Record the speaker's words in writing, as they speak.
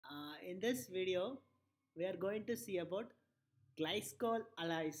in this video, we are going to see about Glycol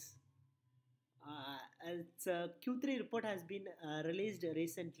alloys. Its Q3 report has been released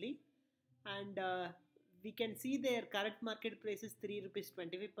recently, and we can see their current market price is 3 rupees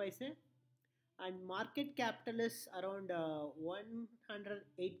 25 paise, and market capital is around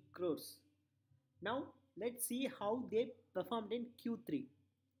 108 crores. Now let's see how they performed in Q3.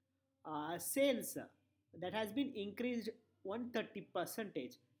 Sales that has been increased 130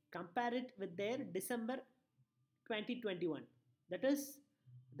 percentage. Compare it with their December 2021. That is,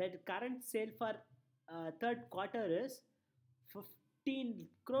 that current sale for third quarter is 15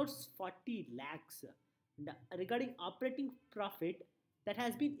 crores 40 lakhs. And regarding operating profit, that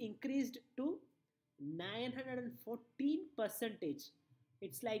has been increased to 914 percentage.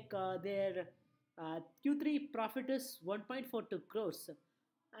 It's like their Q3 profit is 1.42 crores,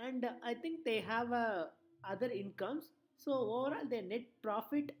 and I think they have other incomes. So overall, their net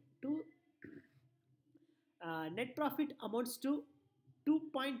profit amounts to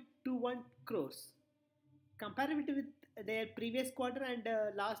 2.21 crores. Comparatively with their previous quarter and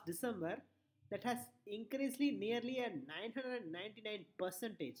last December, that has increased nearly a 999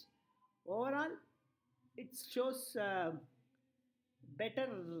 percentage. Overall, it shows better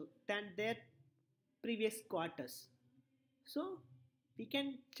than their previous quarters. So we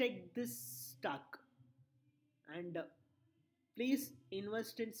can check this stock, and please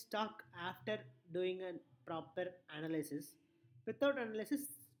invest in stock after doing a proper analysis. Without analysis,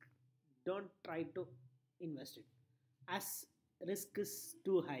 don't try to invest it as risk is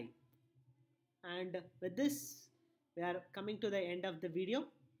too high. And with this, we are coming to the end of the video.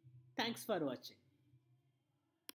 Thanks for watching.